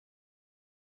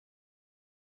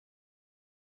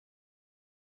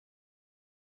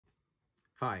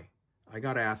Hi, I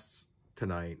got asked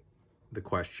tonight the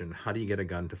question, how do you get a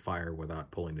gun to fire without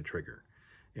pulling the trigger?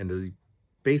 And the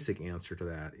basic answer to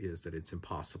that is that it's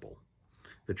impossible.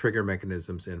 The trigger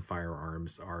mechanisms in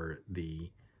firearms are the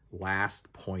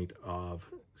last point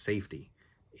of safety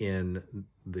in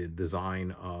the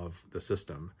design of the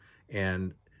system.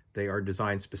 And they are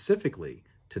designed specifically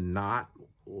to not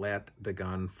let the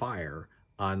gun fire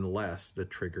unless the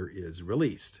trigger is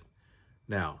released.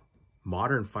 Now,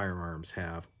 modern firearms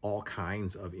have all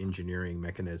kinds of engineering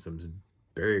mechanisms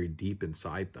buried deep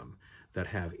inside them that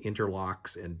have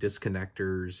interlocks and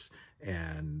disconnectors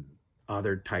and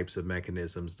other types of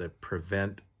mechanisms that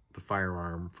prevent the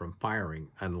firearm from firing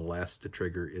unless the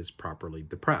trigger is properly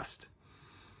depressed.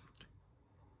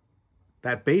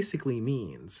 That basically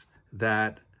means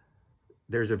that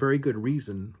there's a very good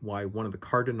reason why one of the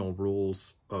cardinal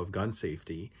rules of gun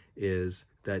safety is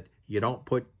that you don't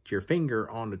put your finger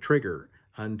on the trigger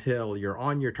until you're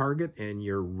on your target and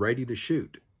you're ready to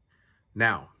shoot.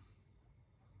 Now,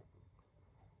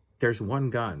 there's one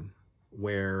gun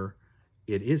where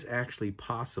it is actually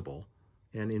possible,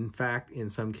 and in fact, in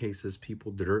some cases,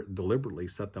 people deliberately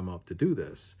set them up to do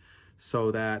this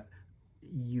so that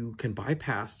you can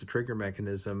bypass the trigger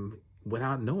mechanism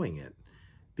without knowing it,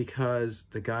 because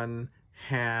the gun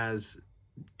has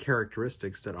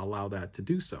characteristics that allow that to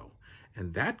do so.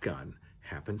 And that gun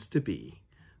happens to be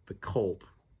the Colt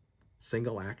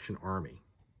Single Action Army.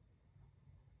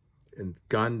 A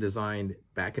gun designed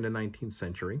back in the 19th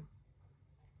century.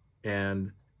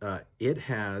 And it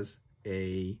has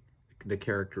the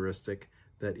characteristic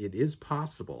that it is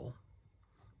possible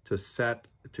to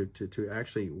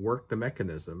actually work the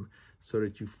mechanism so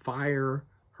that you fire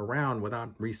around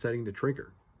without resetting the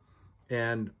trigger.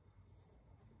 And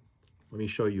let me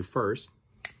show you first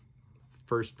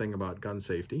thing about gun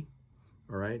safety.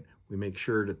 All right, we make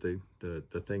sure that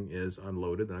the thing is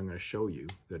unloaded, and I'm going to show you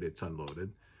that it's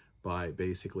unloaded by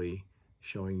basically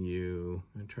showing you,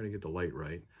 I'm trying to get the light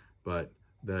right, but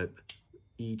that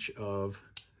each of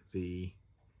the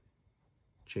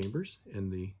chambers in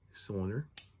the cylinder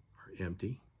are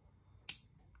empty.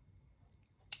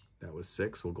 That was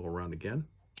 6. We'll go around again.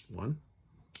 1,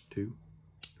 2,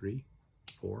 3,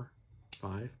 4,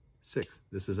 5, 6.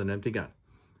 This is an empty gun.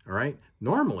 All right.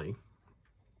 Normally,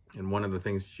 and one of the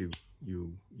things that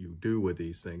you do with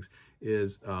these things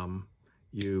is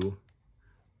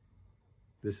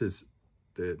this is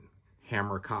the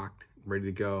hammer cocked, ready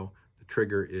to go. The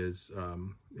trigger is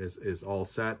all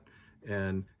set,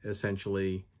 and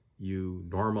essentially you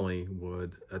normally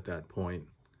would at that point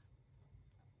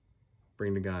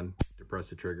bring the gun,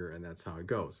 depress the trigger, and that's how it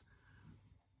goes.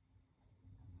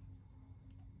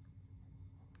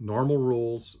 Normal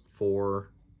rules for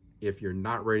if you're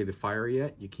not ready to fire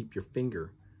yet, you keep your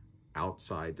finger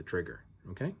outside the trigger,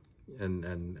 okay? And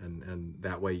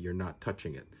that way you're not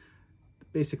touching it.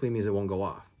 Basically means it won't go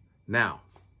off. Now,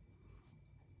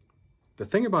 the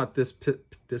thing about this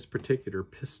particular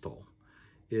pistol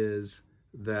is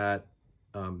that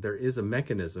there is a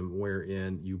mechanism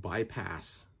wherein you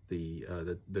bypass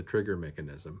the trigger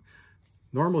mechanism.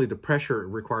 Normally, the pressure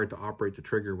required to operate the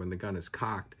trigger when the gun is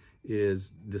cocked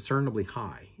is discernibly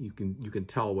high. You can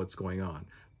tell what's going on.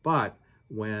 But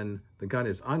when the gun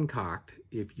is uncocked,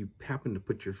 if you happen to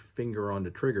put your finger on the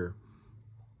trigger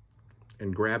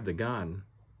and grab the gun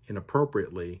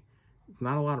inappropriately,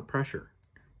 not a lot of pressure.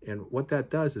 And what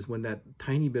that does is when that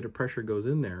tiny bit of pressure goes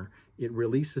in there, it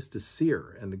releases the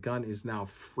sear, and the gun is now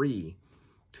free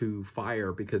to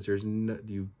fire because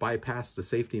you've bypassed the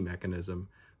safety mechanism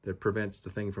that prevents the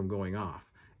thing from going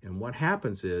off. And what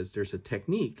happens is there's a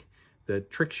technique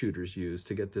that trick shooters use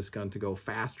to get this gun to go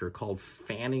faster called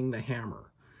fanning the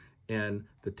hammer. And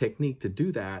the technique to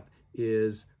do that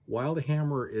is while the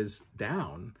hammer is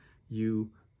down,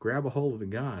 you grab a hold of the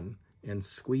gun and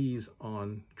squeeze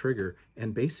on the trigger,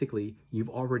 and basically you've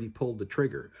already pulled the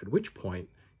trigger, at which point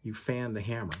you fan the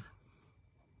hammer,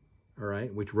 all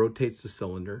right, which rotates the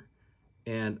cylinder,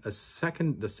 and the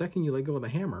second you let go of the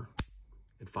hammer,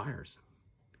 it fires.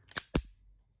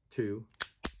 2,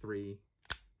 3,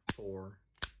 4,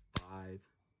 5,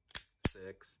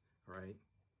 6, right?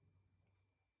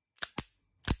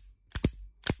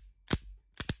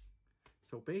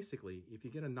 So basically, if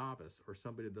you get a novice or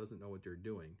somebody that doesn't know what they're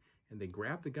doing, and they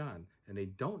grab the gun and they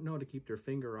don't know to keep their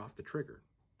finger off the trigger,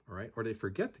 all right, or they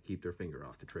forget to keep their finger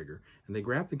off the trigger, and they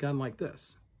grab the gun like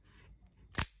this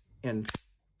and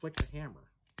flick the hammer,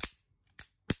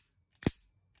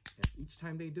 and each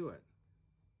time they do it,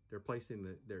 they're placing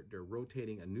they're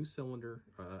rotating a new cylinder,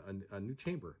 a new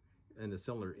chamber in the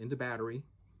cylinder into battery,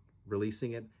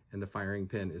 releasing it, and the firing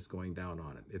pin is going down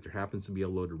on it. If there happens to be a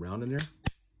loaded round in there,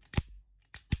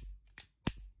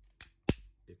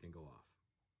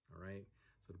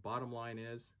 So the bottom line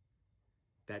is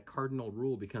that cardinal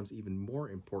rule becomes even more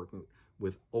important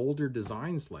with older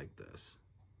designs like this,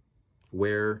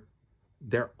 where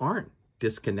there aren't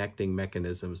disconnecting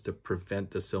mechanisms to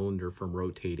prevent the cylinder from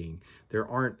rotating. There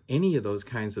aren't any of those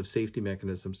kinds of safety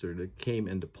mechanisms that came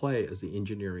into play as the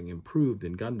engineering improved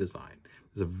in gun design.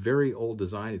 It's a very old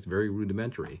design. It's very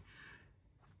rudimentary.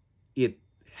 It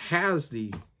has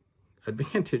the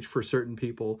advantage for certain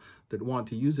people that want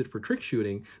to use it for trick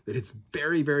shooting that it's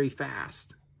very, very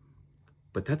fast.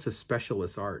 But that's a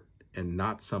specialist art and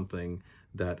not something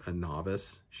that a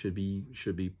novice should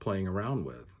be playing around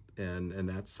with. And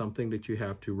that's something that you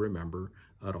have to remember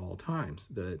at all times,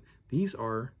 that these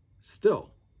are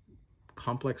still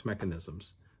complex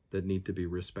mechanisms that need to be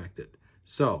respected.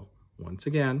 So once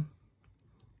again,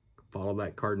 follow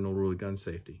that cardinal rule of gun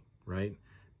safety, right?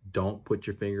 Don't put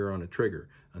your finger on a trigger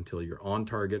until you're on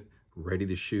target, ready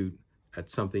to shoot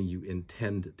at something you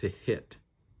intend to hit,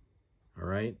 all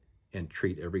right? And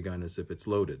treat every gun as if it's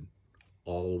loaded.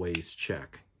 Always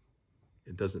check.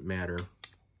 It doesn't matter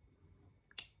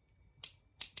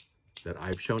that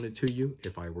I've shown it to you.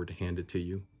 If I were to hand it to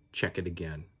you, check it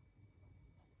again.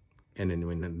 And then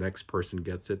when the next person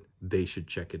gets it, they should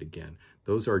check it again.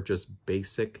 Those are just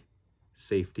basic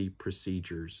safety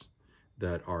procedures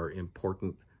that are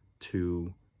important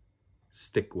to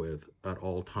stick with at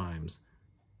all times.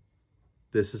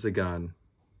 This is a gun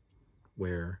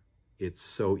where it's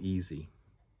so easy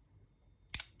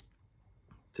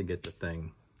to get the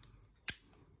thing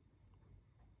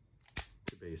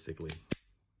to basically